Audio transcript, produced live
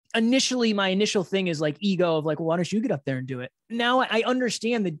initially, my initial thing is like ego of like, well, why don't you get up there and do it? Now I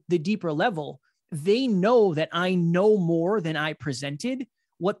understand the deeper level. They know that I know more than I presented.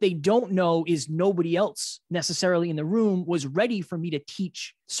 What they don't know is nobody else necessarily in the room was ready for me to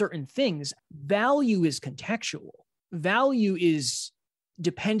teach certain things. Value is contextual. Value is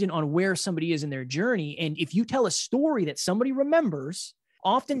dependent on where somebody is in their journey. And if you tell a story that somebody remembers,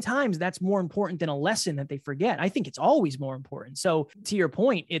 oftentimes that's more important than a lesson that they forget. I think it's always more important. So to your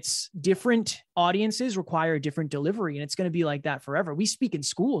point, it's different audiences require different delivery, and it's going to be like that forever. We speak in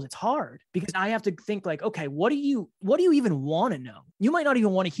schools. It's hard because I have to think like, okay, what do you even want to know? You might not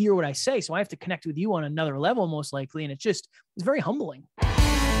even want to hear what I say. So I have to connect with you on another level, most likely. And it's very humbling.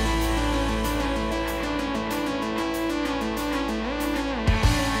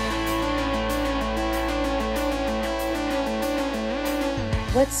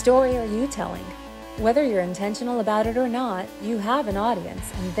 What story are you telling? Whether you're intentional about it or not, you have an audience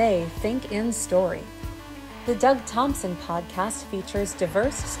and they think in story. The Doug Thompson Podcast features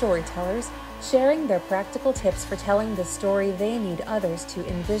diverse storytellers sharing their practical tips for telling the story they need others to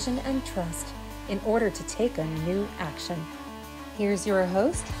envision and trust in order to take a new action. Here's your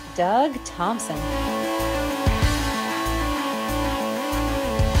host, Doug Thompson.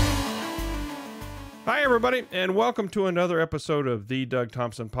 Hi, everybody, and welcome to another episode of the Doug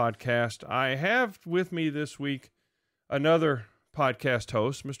Thompson Podcast. I have with me this week another podcast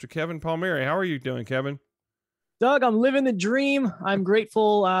host, Mr. Kevin Palmeri. How are you doing, Kevin? Doug, I'm living the dream. I'm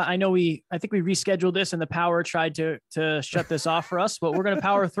grateful. I think we rescheduled this and the power tried to shut this off for us, but we're going to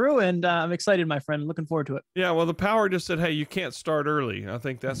power through, and I'm excited, my friend. Looking forward to it. Yeah, well, the power just said, hey, you can't start early. I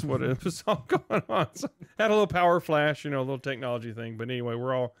think that's what it was all going on. So, had a little power flash, a little technology thing. But anyway,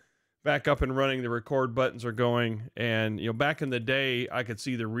 we're all back up and running. The record buttons are going, and back in the day I could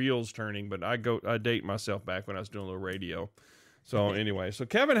see the reels turning, but I date myself back when I was doing a little radio. So anyway, so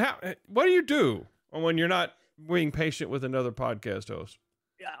Kevin, what do you do when you're not being patient with another podcast host?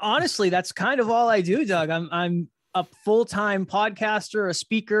 Honestly, that's kind of all I do, Doug. I'm a full-time podcaster, a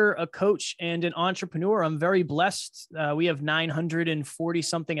speaker, a coach, and an entrepreneur. I'm very blessed. We have 940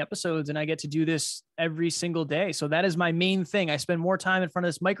 something episodes, and I get to do this every single day. So that is my main thing. I spend more time in front of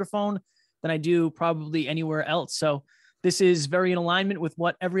this microphone than I do probably anywhere else. So this is very in alignment with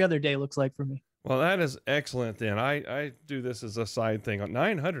what every other day looks like for me. Well, that is excellent then. I do this as a side thing.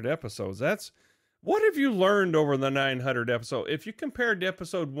 900 episodes. What have you learned over the 900 episodes? If you compared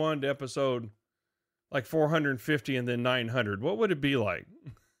episode 1 to episode like 450 and then 900, what would it be like?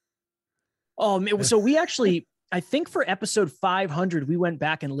 Oh, so we actually, I think for episode 500, we went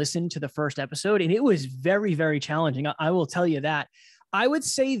back and listened to the first episode, and it was very, very challenging. I will tell you that. I would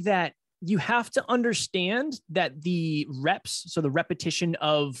say that you have to understand that the reps, so the repetition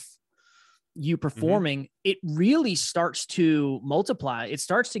of you performing, it really starts to multiply. It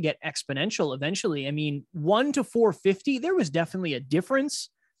starts to get exponential eventually. I mean, 1 to 450, there was definitely a difference.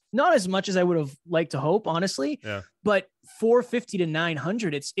 Not as much as I would have liked to hope, honestly, but 450 to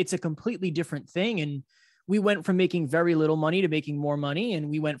 900, it's a completely different thing. And we went from making very little money to making more money. And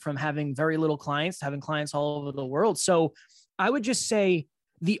we went from having very little clients to having clients all over the world. So I would just say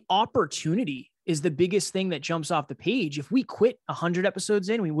the opportunity is the biggest thing that jumps off the page. If we quit 100 episodes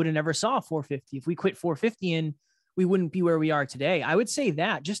in, we would have never saw 450. If we quit 450 in, we wouldn't be where we are today. I would say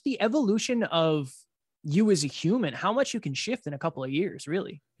that just the evolution of you as a human, how much you can shift in a couple of years,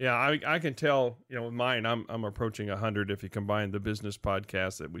 really. Yeah, I can tell, with mine, I'm approaching 100 if you combine the business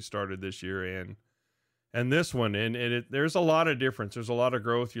podcast that we started this year and this one. And there's a lot of difference. There's a lot of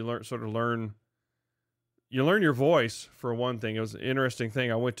growth. You learn your voice, for one thing. It was an interesting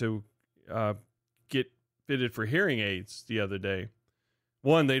thing. I went to get fitted for hearing aids the other day.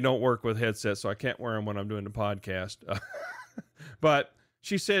 One, they don't work with headsets, so I can't wear them when I'm doing the podcast. But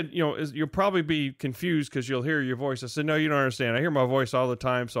she said, you'll probably be confused because you'll hear your voice. I said, no, you don't understand. I hear my voice all the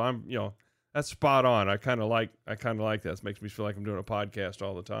time. So I'm, that's spot on. I kind of like that. It makes me feel like I'm doing a podcast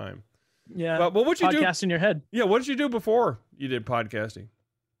all the time. Yeah. But what you do? Podcast in your head. Yeah. What did you do before you did podcasting?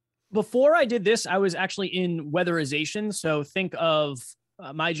 Before I did this, I was actually in weatherization. So think of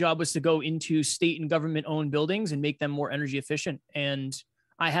my job was to go into state and government owned buildings and make them more energy efficient. And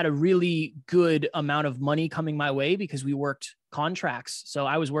I had a really good amount of money coming my way because we worked contracts. So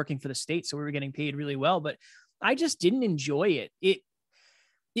I was working for the state, so we were getting paid really well, but I just didn't enjoy it.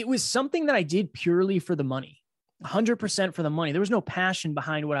 It was something that I did purely for the money, 100% for the money. There was no passion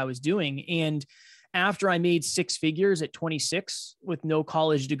behind what I was doing. And after I made 6 figures at 26 with no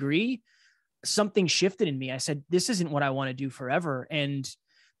college degree, something shifted in me. I said, this isn't what I want to do forever. And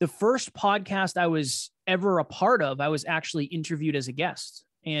the first podcast I was ever a part of, I was actually interviewed as a guest.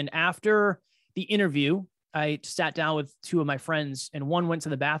 And after the interview, I sat down with two of my friends, and one went to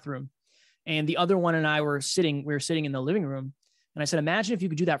the bathroom, and the other one and I were sitting in the living room. And I said, imagine if you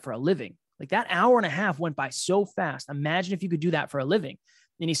could do that for a living. Like, that hour and a half went by so fast. Imagine if you could do that for a living.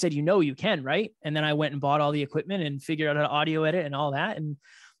 And he said, you can, right? And then I went and bought all the equipment and figured out how to audio edit and all that. And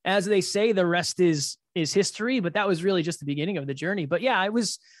as they say, the rest is history, but that was really just the beginning of the journey. But yeah,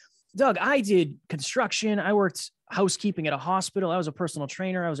 Doug, I did construction. I worked housekeeping at a hospital. I was a personal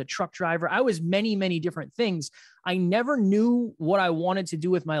trainer. I was a truck driver. I was many, many different things. I never knew what I wanted to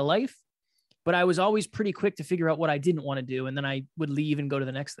do with my life, but I was always pretty quick to figure out what I didn't want to do. And then I would leave and go to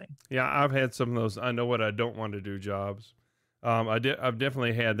the next thing. Yeah. I've had some of those, I know what I don't want to do jobs. I've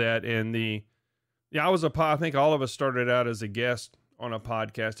definitely had that. And I think all of us started out as a guest on a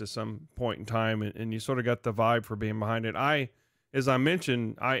podcast at some point in time, and you sort of got the vibe for being behind it. As I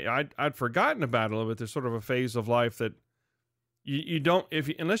mentioned, I'd forgotten about it a little bit. There's sort of a phase of life that you don't,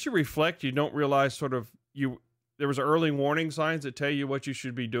 unless you reflect, you don't realize there was early warning signs that tell you what you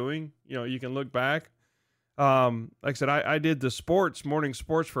should be doing. You can look back. Like I said, I did the morning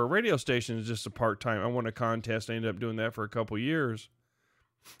sports for a radio station as just a part-time. I won a contest. I ended up doing that for a couple of years,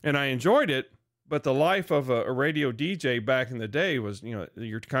 and I enjoyed it. But the life of a radio DJ back in the day was,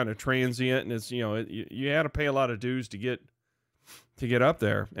 you're kind of transient, and it's, you had to pay a lot of dues to get up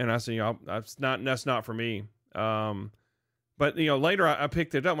there. And I said, that's not for me. But later I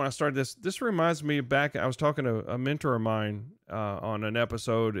picked it up when I started this. This reminds me back. I was talking to a mentor of mine on an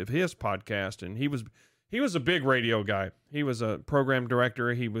episode of his podcast, and he was a big radio guy. He was a program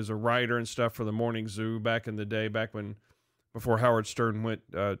director. He was a writer and stuff for the Morning Zoo back in the day, before Howard Stern went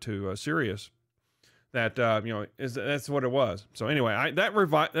to Sirius. That's what it was. So anyway,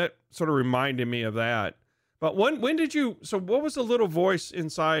 that sort of reminded me of that. But when did you? So what was the little voice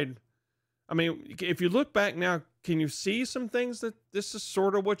inside? I mean, if you look back now, can you see some things that this is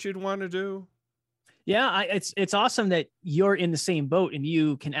sort of what you'd want to do? Yeah, it's awesome that you're in the same boat and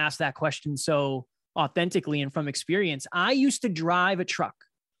you can ask that question so authentically and from experience. I used to drive a truck.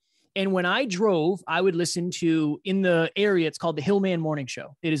 And when I drove, I would listen to, in the area, it's called the Hillman Morning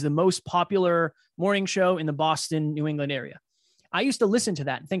Show. It is the most popular morning show in the Boston, New England area. I used to listen to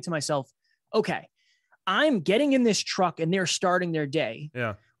that and think to myself, okay, I'm getting in this truck and they're starting their day.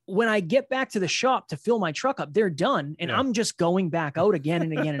 Yeah. When I get back to the shop to fill my truck up, they're done. And I'm just going back out again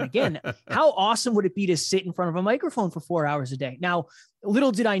and again and again. How awesome would it be to sit in front of a microphone for 4 hours a day? Now,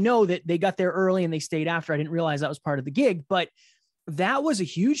 little did I know that they got there early and they stayed after. I didn't realize that was part of the gig, but that was a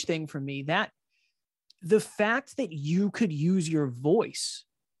huge thing for me, that the fact that you could use your voice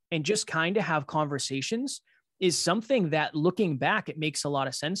and just kind of have conversations is something that, looking back, it makes a lot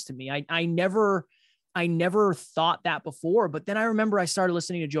of sense to me. I never thought that before, but then I remember I started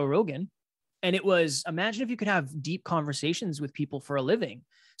listening to Joe Rogan, and it was, imagine if you could have deep conversations with people for a living.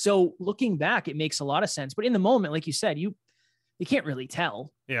 So looking back, it makes a lot of sense, but in the moment, like you said, you can't really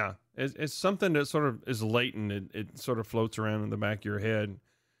tell. Yeah. It's something that sort of is latent. It sort of floats around in the back of your head.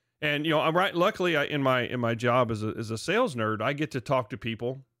 And, I'm right. Luckily, in my job as a sales nerd, I get to talk to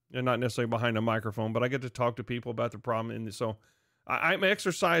people, and not necessarily behind a microphone, but I get to talk to people about the problem. And so I'm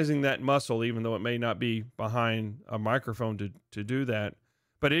exercising that muscle, even though it may not be behind a microphone to do that.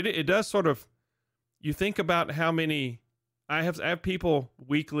 But it does sort of, you think about how many, I have people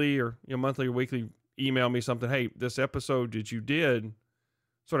weekly or monthly or weekly email me something. Hey, this episode that you did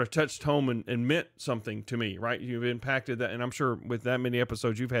sort of touched home and meant something to me, right? You've impacted that. And I'm sure with that many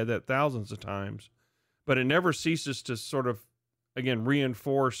episodes, you've had that thousands of times, but it never ceases to sort of, again,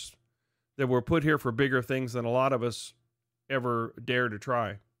 reinforce that we're put here for bigger things than a lot of us ever dare to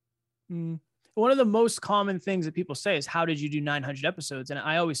try. One of the most common things that people say is, how did you do 900 episodes? And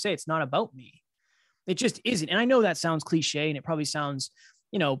I always say, it's not about me. It just isn't. And I know that sounds cliche and it probably sounds,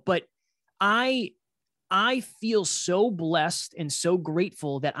 but I feel so blessed and so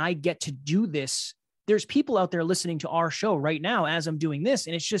grateful that I get to do this. There's people out there listening to our show right now as I'm doing this.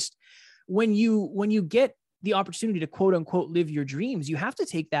 And it's just, when you get the opportunity to quote unquote live your dreams, you have to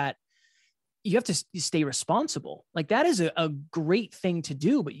take that. You have to stay responsible. Like, that is a great thing to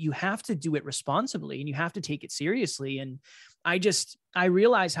do, but you have to do it responsibly and you have to take it seriously. And I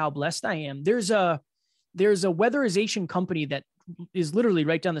realize how blessed I am. There's a weatherization company that is literally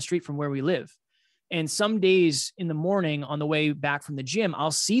right down the street from where we live. And some days in the morning on the way back from the gym,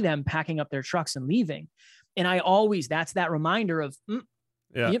 I'll see them packing up their trucks and leaving. And that's that reminder of,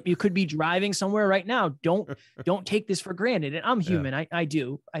 yep, you could be driving somewhere right now. Don't take this for granted. And I'm human. Yeah. I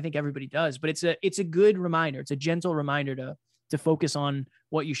do. I think everybody does, but it's a good reminder. It's a gentle reminder to focus on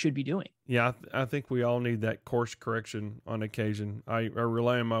what you should be doing. Yeah. I think we all need that course correction on occasion. I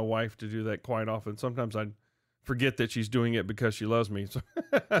rely on my wife to do that quite often. Sometimes forget that she's doing it because she loves me. So,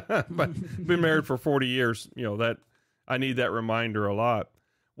 but been married for 40 years, that I need that reminder a lot.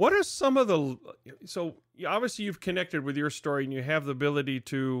 What are some of so obviously you've connected with your story and you have the ability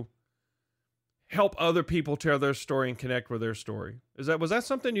to help other people tell their story and connect with their story. Was that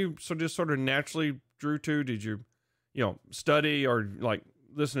something you just sort of naturally drew to? Did you, study or like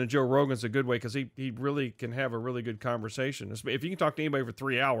listen to Joe Rogan's a good way? Cause he really can have a really good conversation. If you can talk to anybody for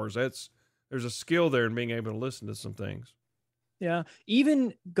 3 hours, there's a skill there in being able to listen to some things. Yeah.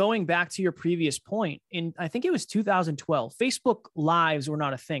 Even going back to your previous point, I think it was 2012, Facebook Lives were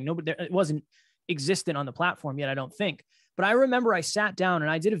not a thing. It wasn't existent on the platform yet, I don't think. But I remember I sat down and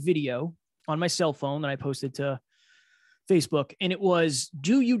I did a video on my cell phone that I posted to Facebook. And it was,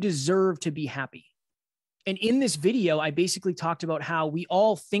 do you deserve to be happy? And in this video, I basically talked about how we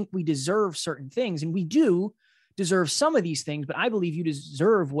all think we deserve certain things. And we do deserve some of these things, but I believe you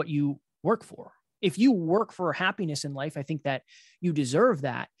deserve what you work for. If you work for happiness in life, I think that you deserve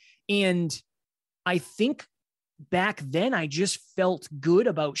that. And I think back then I just felt good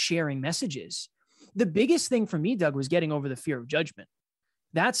about sharing messages. The biggest thing for me, Doug, was getting over the fear of judgment.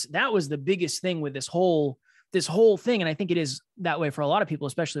 That was the biggest thing with this whole thing. And I think it is that way for a lot of people,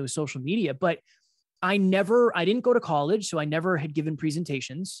 especially with social media, but I didn't go to college. So I never had given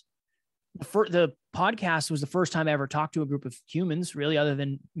presentations. The podcast was the first time I ever talked to a group of humans, really, other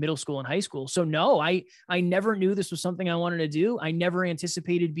than middle school and high school. So no, I never knew this was something I wanted to do. I never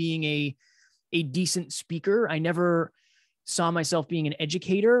anticipated being a decent speaker. I never saw myself being an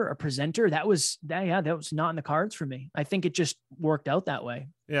educator, a presenter. That was not in the cards for me. I think it just worked out that way.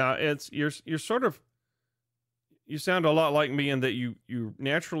 Yeah. You're you sound a lot like me in that you're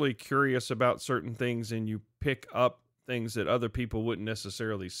naturally curious about certain things and you pick up things that other people wouldn't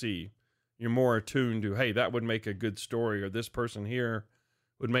necessarily see. You're more attuned to, hey, that would make a good story, or this person here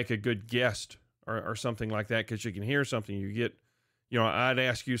would make a good guest or something like that. Cause you can hear something you get, I'd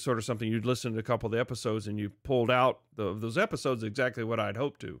ask you sort of something, you'd listen to a couple of the episodes and you pulled out those episodes exactly what I'd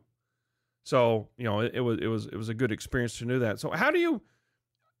hoped to. So, it was a good experience to know that. So how do you,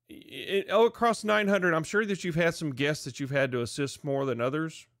 across 900, I'm sure that you've had some guests that you've had to assist more than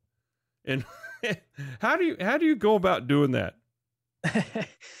others. And how do you go about doing that?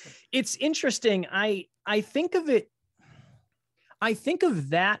 It's interesting. I think of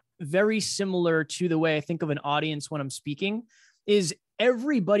that very similar to the way I think of an audience when I'm speaking, is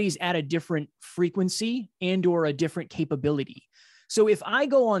everybody's at a different frequency and or a different capability. So if I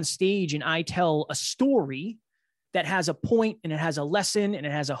go on stage and I tell a story that has a point and it has a lesson and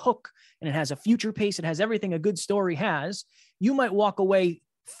it has a hook and it has a future pace, it has everything a good story has, you might walk away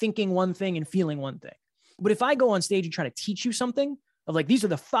thinking one thing and feeling one thing. But if I go on stage and try to teach you something of like, these are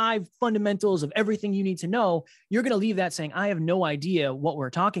the 5 fundamentals of everything you need to know, you're going to leave that saying, I have no idea what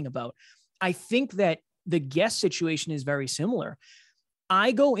we're talking about. I think that the guest situation is very similar.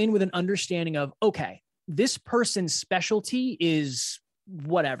 I go in with an understanding of, okay, this person's specialty is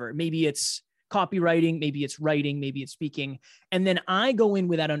whatever. Maybe it's copywriting, maybe it's writing, maybe it's speaking. And then I go in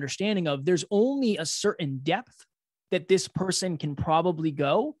with that understanding of there's only a certain depth that this person can probably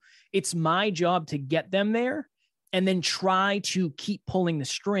go. It's my job to get them there and then try to keep pulling the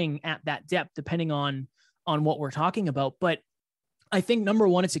string at that depth, depending on what we're talking about. But I think number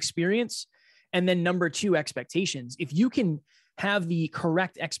one, it's experience. And then number 2, expectations. If you can have the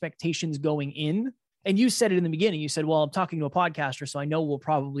correct expectations going in, and you said it in the beginning, you said, well, I'm talking to a podcaster, so I know we'll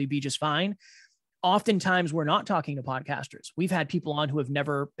probably be just fine. Oftentimes we're not talking to podcasters. We've had people on who have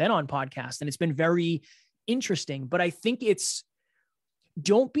never been on podcasts, and it's been very interesting. But I think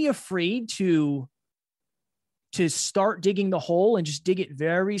don't be afraid to start digging the hole and just dig it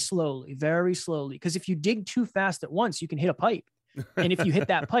very slowly, very slowly. Because if you dig too fast at once, you can hit a pipe. And if you hit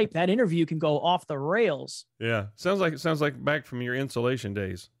that pipe, that interview can go off the rails. Yeah. Sounds like back from your insulation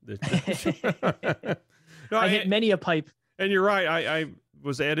days. No, I hit many a pipe. And you're right. I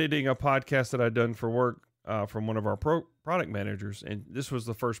was editing a podcast that I'd done for work from one of our product managers. And this was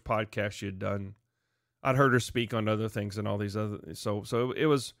the first podcast she had done. I'd heard her speak on other things and all these other. So it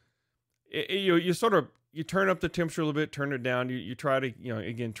was, you sort of, you turn up the temperature a little bit, turn it down. You try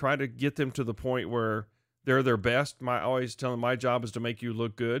to, try to get them to the point where they're their best. I always tell them my job is to make you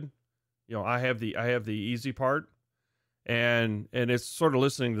look good. I have the easy part, and it's sort of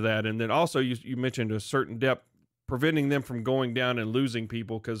listening to that. And then also you mentioned a certain depth, preventing them from going down and losing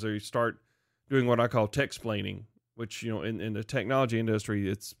people because they start doing what I call tech-splaining, which, in the technology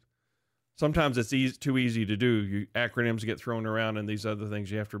industry, sometimes it's too easy to do. Acronyms get thrown around and these other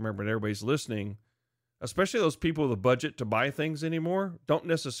things you have to remember, and everybody's listening, especially those people with a budget to buy things anymore, don't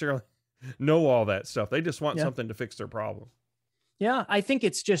necessarily know all that stuff. They just want something to fix their problem. Yeah. I think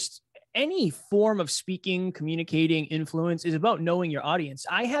it's just any form of speaking, communicating, influence is about knowing your audience.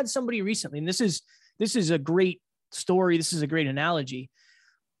 I had somebody recently, and this is a great story. This is a great analogy.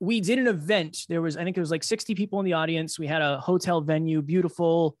 We did an event. There was, I think it was like 60 people in the audience. We had a hotel venue,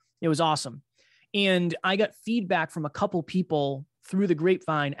 beautiful. It was awesome. And I got feedback from a couple people through the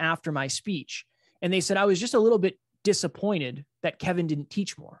grapevine after my speech. And they said, I was just a little bit disappointed that Kevin didn't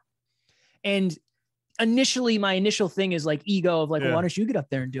teach more. And initially, my initial thing is like ego of like, well, why don't you get up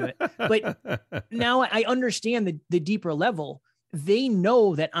there and do it? But now I understand the deeper level. They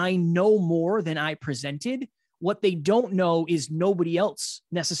know that I know more than I presented. What they don't know is nobody else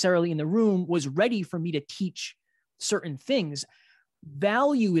necessarily in the room was ready for me to teach certain things.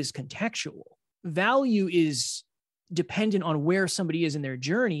 Value is contextual. Value is dependent on where somebody is in their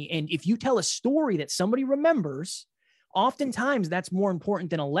journey. And if you tell a story that somebody remembers, oftentimes that's more important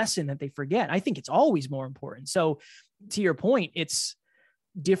than a lesson that they forget. I think it's always more important. So to your point, it's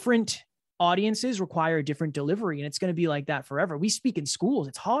different audiences require a different delivery, and it's going to be like that forever. We speak in schools.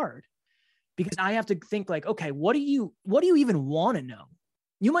 It's hard because I have to think like, okay, what do you even want to know?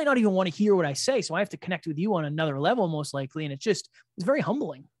 You might not even want to hear what I say. So I have to connect with you on another level, most likely. And it's very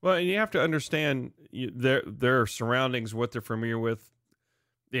humbling. Well, and you have to understand their surroundings, what they're familiar with.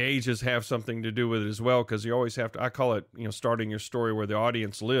 The ages have something to do with it as well. Cause you always have to, I call it, starting your story where the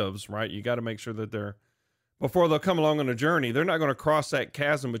audience lives, right? You got to make sure that before they'll come along on a journey, they're not going to cross that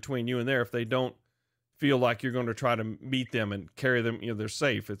chasm between you and there if they don't feel like you're going to try to meet them and carry them, they're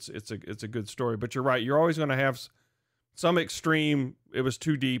safe. It's a good story, but you're right. You're always going to have some extreme. It was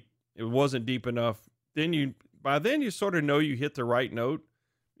too deep. It wasn't deep enough. By then you sort of know you hit the right note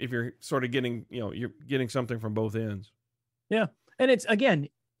if you're sort of getting, you're getting something from both ends. Yeah. And it's, again,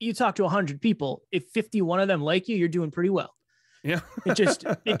 you talk to 100 people. If 51 of them like you, you're doing pretty well. Yeah. it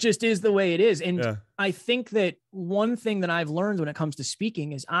just is the way it is. And I think that one thing that I've learned when it comes to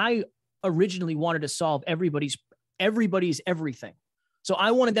speaking is I originally wanted to solve everybody's everything. So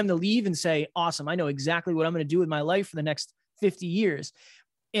I wanted them to leave and say, awesome, I know exactly what I'm going to do with my life for the next 50 years.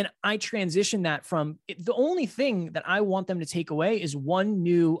 And I transitioned that from the only thing that I want them to take away is one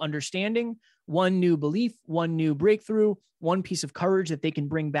new understanding, one new belief, one new breakthrough, one piece of courage that they can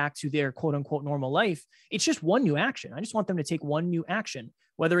bring back to their quote unquote normal life. It's just one new action. I just want them to take one new action,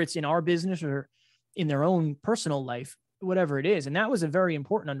 whether it's in our business or in their own personal life, whatever it is. And that was a very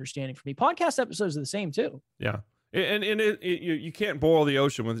important understanding for me. Podcast episodes are the same too. Yeah. And you can't boil the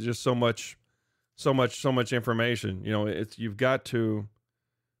ocean with just so much information. You've got to,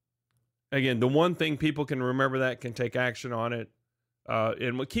 again, the one thing people can remember that can take action on it.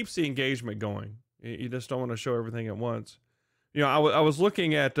 And what keeps the engagement going. You just don't want to show everything at once. I was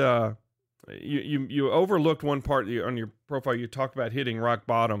looking at, you overlooked one part on your profile. You talked about hitting rock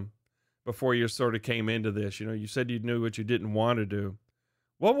bottom before you sort of came into this. You said you knew what you didn't want to do.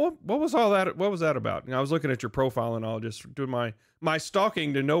 What was all that? What was that about? I was looking at your profile and I'll just do my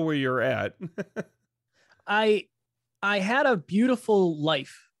stalking to know where you're at. I had a beautiful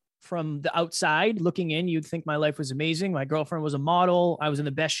life from the outside looking in. You'd think my life was amazing. My girlfriend was a model. I was in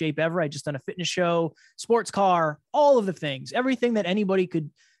the best shape ever. I just done a fitness show, sports car, all of the things, everything that anybody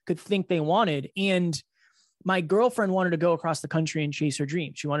could think they wanted. And my girlfriend wanted to go across the country and chase her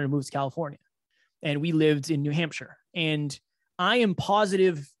dream. She wanted to move to California, and we lived in New Hampshire. And I am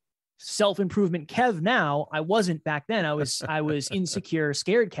positive self-improvement Kev now. I wasn't back then. I was insecure,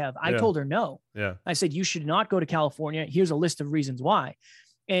 scared Kev. I told her no. Yeah. I said, you should not go to California. Here's a list of reasons why.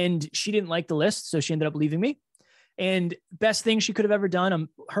 And she didn't like the list. So she ended up leaving me. And best thing she could have ever done.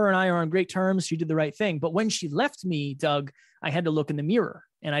 Her and I are on great terms. She did the right thing. But when she left me, Doug, I had to look in the mirror,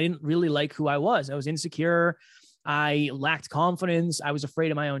 and I didn't really like who I was. I was insecure. I lacked confidence. I was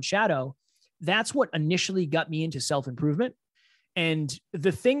afraid of my own shadow. That's what initially got me into self-improvement. And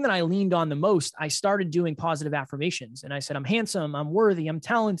the thing that I leaned on the most, I started doing positive affirmations. And I said, I'm handsome, I'm worthy, I'm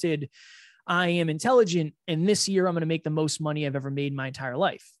talented, I am intelligent. And this year I'm going to make the most money I've ever made in my entire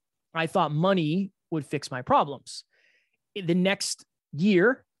life. I thought money would fix my problems. The next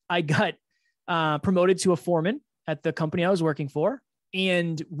year, I got promoted to a foreman at the company I was working for.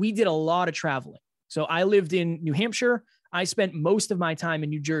 And we did a lot of traveling. So I lived in New Hampshire. I spent most of my time in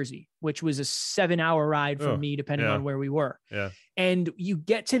New Jersey, which was a 7-hour ride from me, depending on where we were. Yeah. And you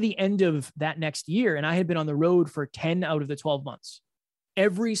get to the end of that next year, and I had been on the road for 10 out of the 12 months.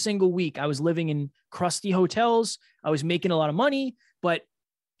 Every single week, I was living in crusty hotels. I was making a lot of money, but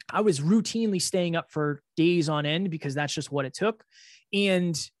I was routinely staying up for days on end because that's just what it took.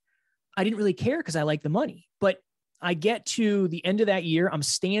 And I didn't really care because I liked the money. But I get to the end of that year. I'm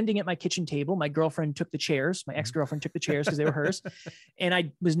standing at my kitchen table. My girlfriend took the chairs. My ex-girlfriend took the chairs because they were hers. And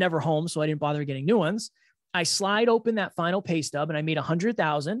I was never home, so I didn't bother getting new ones. I slide open that final pay stub and I made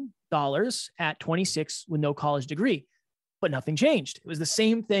 $100,000 at 26 with no college degree, but nothing changed. It was the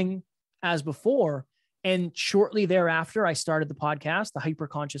same thing as before. And shortly thereafter, I started the podcast. The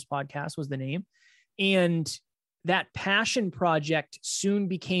Hyperconscious Podcast was the name. And that passion project soon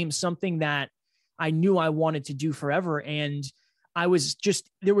became something that I knew I wanted to do forever. And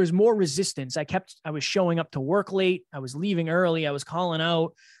there was more resistance. I was showing up to work late. I was leaving early. I was calling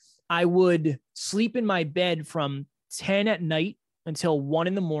out. I would sleep in my bed from 10 at night until 1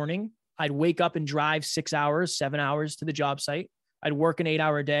 in. I'd wake up and drive 6 hours, 7 hours to the job site. I'd work an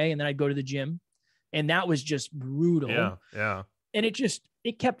 8-hour day and then I'd go to the gym. And that was just brutal. Yeah. And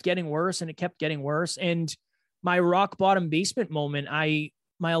it kept getting worse and it kept getting worse. And my rock bottom basement moment,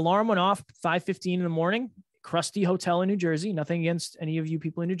 my alarm went off 5:15 in the morning, crusty hotel in New Jersey, nothing against any of you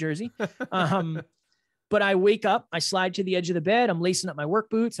people in New Jersey. But I wake up, I slide to the edge of the bed, I'm lacing up my work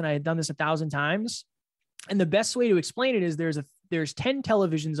boots, and I had done this 1,000 times. And the best way to explain it is there's 10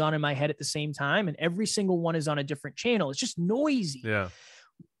 televisions on in my head at the same time, and every single one is on a different channel. It's just noisy. Yeah.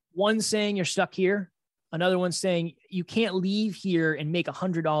 One saying you're stuck here. Another one saying you can't leave here and make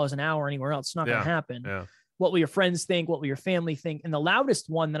 $100 an hour anywhere else. It's not going to happen. Yeah. What will your friends think? What will your family think? And the loudest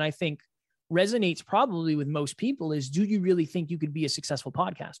one that I think resonates probably with most people is, do you really think you could be a successful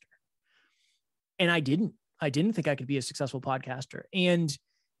podcaster? And I didn't think I could be a successful podcaster. And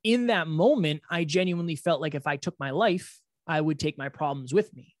in that moment, I genuinely felt like if I took my life, I would take my problems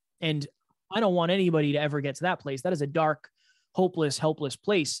with me. And I don't want anybody to ever get to that place. That is a dark, hopeless, helpless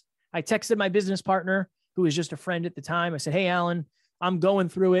place. I texted my business partner, who was just a friend at the time. I said, hey, Alan, I'm going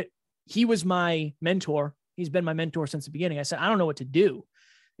through it. He was my mentor. He's been my mentor since the beginning. I said, I don't know what to do.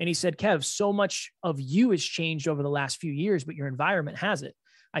 And he said, Kev, so much of you has changed over the last few years, but your environment hasn't.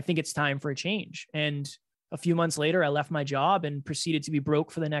 I think it's time for a change. And a few months later, I left my job and proceeded to be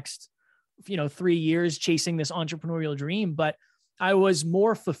broke for the next, 3 years chasing this entrepreneurial dream. But I was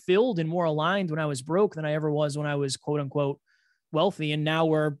more fulfilled and more aligned when I was broke than I ever was when I was quote unquote wealthy. And now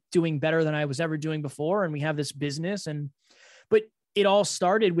we're doing better than I was ever doing before. And we have this business. But it all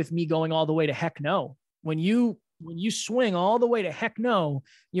started with me going all the way to heck no. When you swing all the way to heck no,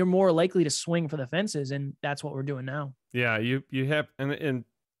 you're more likely to swing for the fences. And that's what we're doing now. Yeah. You have, and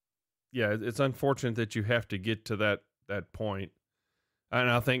yeah, it's unfortunate that you have to get to that point. And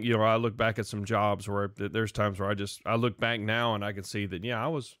I think, I look back at some jobs where there's times where I look back now and I can see that, I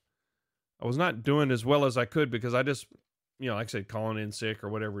was not doing as well as I could because I just, like I said, calling in sick or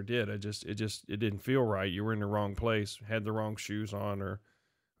whatever it did. It didn't feel right. You were in the wrong place, had the wrong shoes on or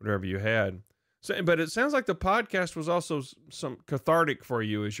whatever you had. So, but it sounds like the podcast was also some cathartic for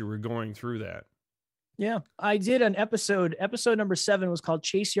you as you were going through that. Yeah, I did an episode. Episode number 7 was called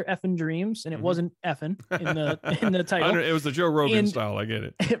 "Chase Your Effing Dreams," and it wasn't effing in the title. It was the Joe Rogan style. I get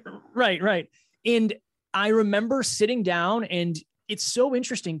it. Right. And I remember sitting down, and it's so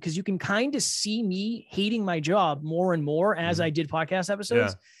interesting because you can kind of see me hating my job more and more as I did podcast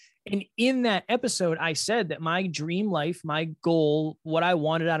episodes. Yeah. And in that episode, I said that my dream life, my goal, what I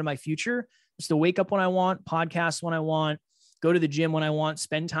wanted out of my future was to wake up when I want, podcast when I want, go to the gym when I want,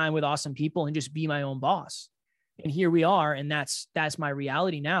 spend time with awesome people, and just be my own boss. And here we are. And that's my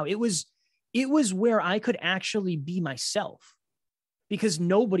reality now. It was where I could actually be myself because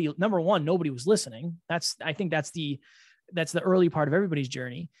nobody was listening. I think that's the early part of everybody's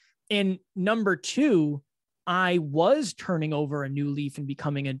journey. And number 2, I was turning over a new leaf and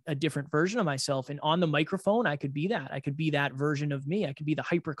becoming a different version of myself. And on the microphone, I could be that. I could be that version of me. I could be the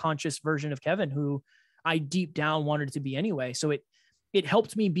hyper-conscious version of Kevin, who I deep down wanted to be anyway. So it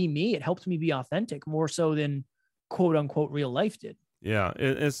helped me be me. It helped me be authentic more so than quote unquote real life did. Yeah.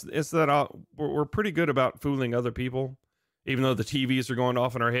 It's that we're pretty good about fooling other people, even though the TVs are going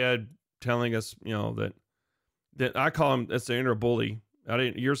off in our head, telling us, that I call them, that's the inner bully.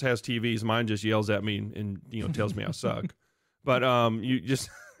 Yours has TVs. Mine just yells at me and tells me I suck. But you just,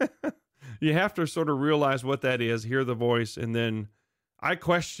 you have to sort of realize what that is, hear the voice, and then I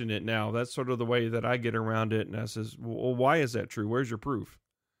question it now. That's sort of the way that I get around it. And I says, well, why is that true? Where's your proof?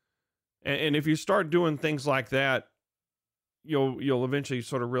 And if you start doing things like that, you'll eventually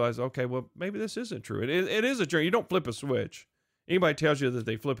sort of realize, okay, well, maybe this isn't true. It is a journey. You don't flip a switch. Anybody tells you that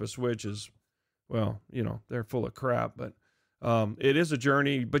they flip a switch is, well, they're full of crap, but it is a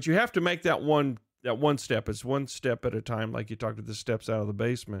journey, but you have to make that one step. It's one step at a time. Like you talked to the steps out of the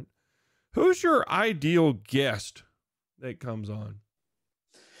basement. Who's your ideal guest that comes on?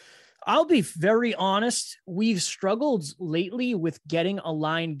 I'll be very honest. We've struggled lately with getting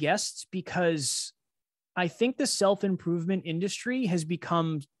aligned guests because I think the self-improvement industry has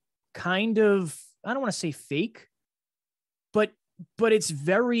become kind of, I don't want to say fake, but but it's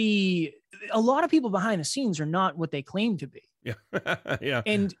a lot of people behind the scenes are not what they claim to be. Yeah. Yeah.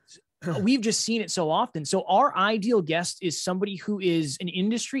 And we've just seen it so often. So our ideal guest is somebody who is an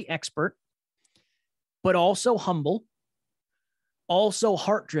industry expert, but also humble, also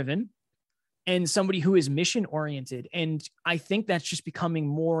heart-driven, and somebody who is mission-oriented. And I think that's just becoming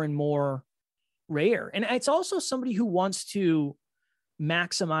more and more rare. And it's also somebody who wants to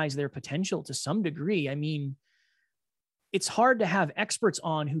maximize their potential to some degree. I mean, it's hard to have experts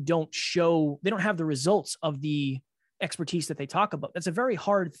on who they don't have the results of the expertise that they talk about. That's a very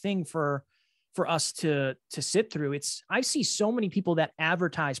hard thing for us to sit through. I see so many people that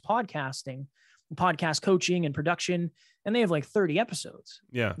advertise podcasting, podcast coaching and production, and they have like 30 episodes.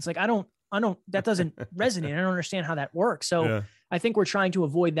 Yeah. It's like, that doesn't resonate. I don't understand how that works. So yeah. I think we're trying to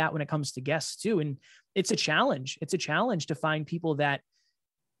avoid that when it comes to guests too. And it's a challenge. It's a challenge to find people that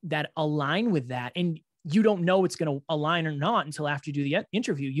align with that. And you don't know it's going to align or not until after you do the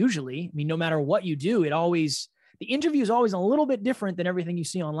interview. Usually, I mean, no matter what you do, the interview is always a little bit different than everything you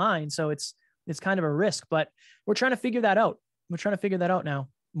see online. So it's kind of a risk, but we're trying to figure that out. We're trying to figure that out now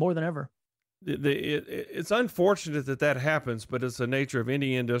more than ever. It's unfortunate that happens, but it's the nature of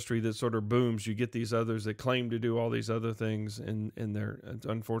any industry that sort of booms. You get these others that claim to do all these other things, and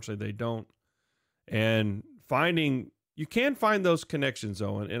unfortunately they don't. And you can find those connections,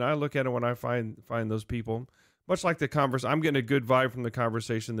 though, and I look at it when I find those people, much like the conversation. I'm getting a good vibe from the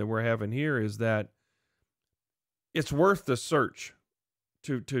conversation that we're having here. Is that it's worth the search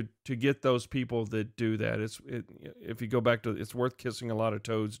to get those people that do that. If you go back to, it's worth kissing a lot of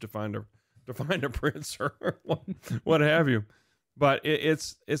toads to find a prince or what have you. But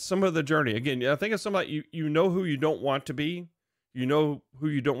it's some of the journey. Again, I think it's somebody you know who you don't want to be, you know who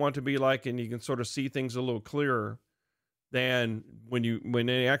you don't want to be like, and you can sort of see things a little clearer than when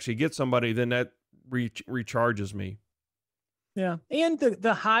they actually get somebody, then that recharges me. Yeah. And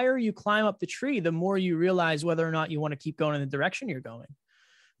the higher you climb up the tree, the more you realize whether or not you want to keep going in the direction you're going.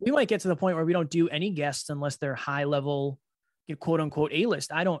 We might get to the point where we don't do any guests unless they're high level, quote unquote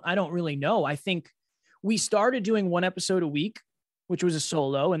A-list. I don't really know. I think we started doing one episode a week, which was a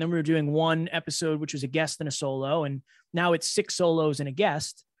solo. And then we were doing one episode, which was a guest and a solo. And now it's 6 solos and a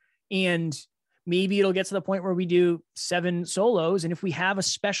guest. And maybe it'll get to the point where we do 7 solos. And if we have a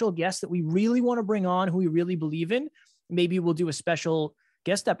special guest that we really want to bring on, who we really believe in, maybe we'll do a special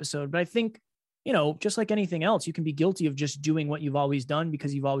guest episode. But I think, just like anything else, you can be guilty of just doing what you've always done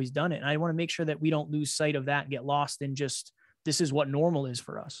because you've always done it. And I want to make sure that we don't lose sight of that and get lost in just, this is what normal is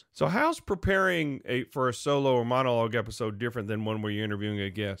for us. So how's preparing for a solo or monologue episode different than one where you're interviewing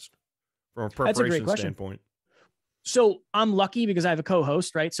a guest from a preparation standpoint? So I'm lucky because I have a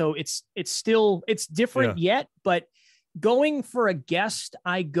co-host, right? So it's different yet, but going for a guest,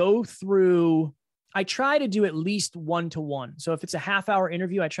 I try to do at least 1-to-1. So if it's a half-hour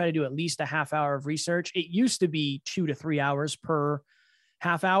interview, I try to do at least a half hour of research. It used to be 2 to 3 hours per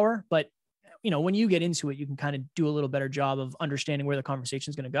half hour, but when you get into it, you can kind of do a little better job of understanding where the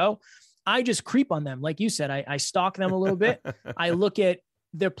conversation is going to go. I just creep on them. Like you said, I stalk them a little bit. I look at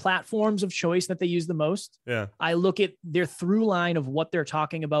their platforms of choice that they use the most. Yeah. I look at their through line of what they're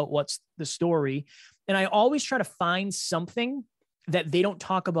talking about, what's the story. And I always try to find something that they don't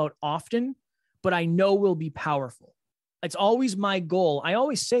talk about often, but I know will be powerful. It's always my goal. I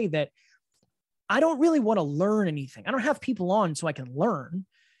always say that I don't really want to learn anything. I don't have people on so I can learn,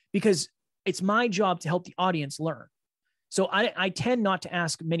 because it's my job to help the audience learn. So I tend not to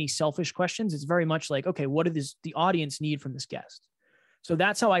ask many selfish questions. It's very much like, okay, what does the audience need from this guest? So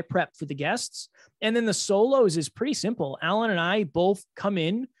that's how I prep for the guests. And then the solos is pretty simple. Alan and I both come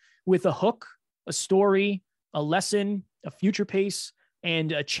in with a hook, a story, a lesson, a future pace,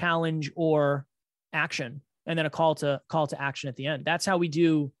 and a challenge or action, and then a call to action at the end. That's how we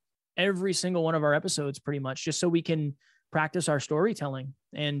do every single one of our episodes, pretty much, just so we can practice our storytelling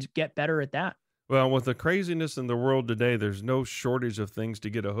and get better at that. Well, with the craziness in the world today, there's no shortage of things to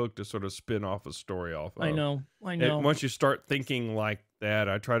get a hook to sort of spin off a story off of. I know. And once you start thinking like that,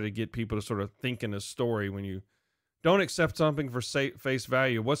 I try to get people to sort of think in a story. When you don't accept something for face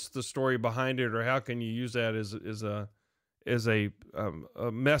value, what's the story behind it, or how can you use that as a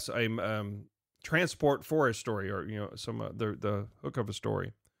transport for a story, or the hook of a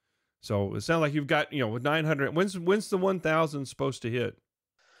story. So it sounds like you've got with 900. When's the 1,000 supposed to hit?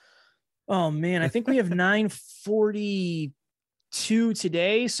 Oh man, I think we have 942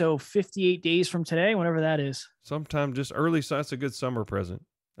 today, so 58 days from today, whenever that is. Sometime just early. So that's a good summer present.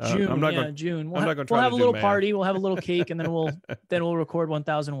 June. June. We'll have a little party. We'll have a little cake, and then we'll record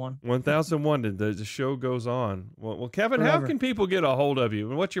 1001. 1001. The show goes on. Well, Kevin, How can people get a hold of you?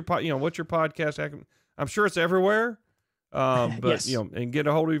 And what's your podcast? I'm sure it's everywhere. But Yes. and get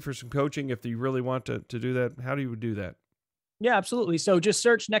a hold of you for some coaching if you really want to do that. How do you do that? Yeah, absolutely. So just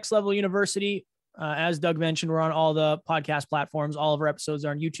search Next Level University. As Doug mentioned, we're on all the podcast platforms. All of our episodes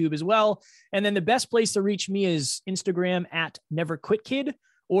are on YouTube as well. And then the best place to reach me is Instagram at NeverQuitKid,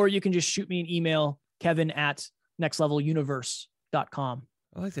 or you can just shoot me an email, kevin@nextleveluniverse.com.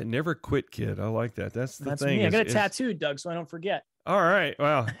 I like that. Never quit, kid. I like that. That's thing. Me. I got it tattooed, Doug, so I don't forget. All right.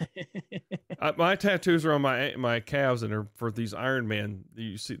 Well, my tattoos are on my calves, and are for these Iron Man.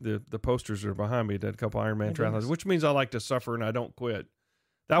 You see the posters are behind me. Did a couple Iron Man triathlons, which means I like to suffer and I don't quit.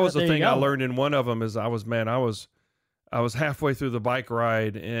 That was the thing I learned in one of them. Is I was halfway through the bike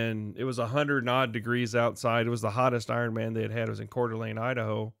ride, and it was 100 odd degrees outside. It was the hottest Ironman they had. It was in Coeur d'Alene,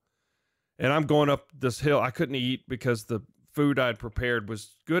 Idaho, and I'm going up this hill. I couldn't eat because the food I'd prepared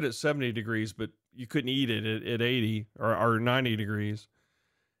was good at 70 degrees, but you couldn't eat it at 80 or 90 degrees.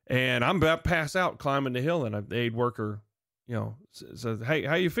 And I'm about to pass out climbing the hill, and the aid worker, says, "Hey,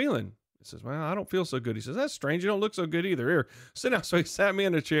 how you feeling?" He says, "Well, I don't feel so good." He says, "That's strange. You don't look so good either. Here, sit down." So he sat me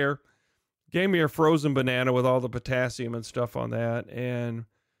in a chair, gave me a frozen banana with all the potassium and stuff on that. And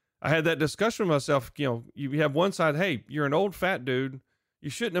I had that discussion with myself. You have one side, hey, you're an old fat dude. You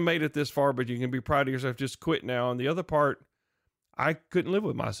shouldn't have made it this far, but you can be proud of yourself. Just quit now. And the other part, I couldn't live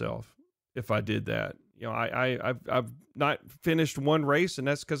with myself if I did that. I've not finished one race, and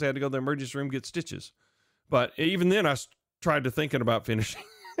that's because I had to go to the emergency room, get stitches. But even then I tried to thinking about finishing.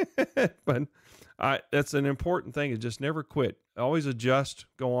 But that's an important thing, is just never quit. Always adjust,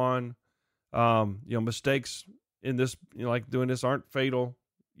 go on. Mistakes in this, like doing this, aren't fatal.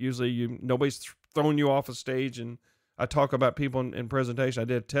 Usually nobody's throwing you off a stage. And I talk about people in presentation. I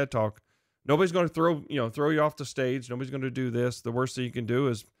did a TED talk. Nobody's going to throw you off the stage. Nobody's going to do this. The worst thing you can do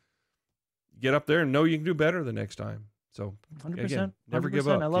is get up there and know you can do better the next time. So 100%, again, never 100%, give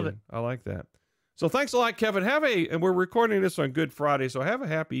up. I love it. I like that. So thanks a lot, Kevin. And we're recording this on Good Friday. So have a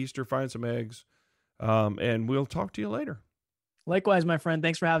happy Easter, find some eggs. And we'll talk to you later. Likewise, my friend.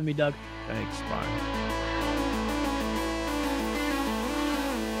 Thanks for having me, Doug. Thanks. Bye.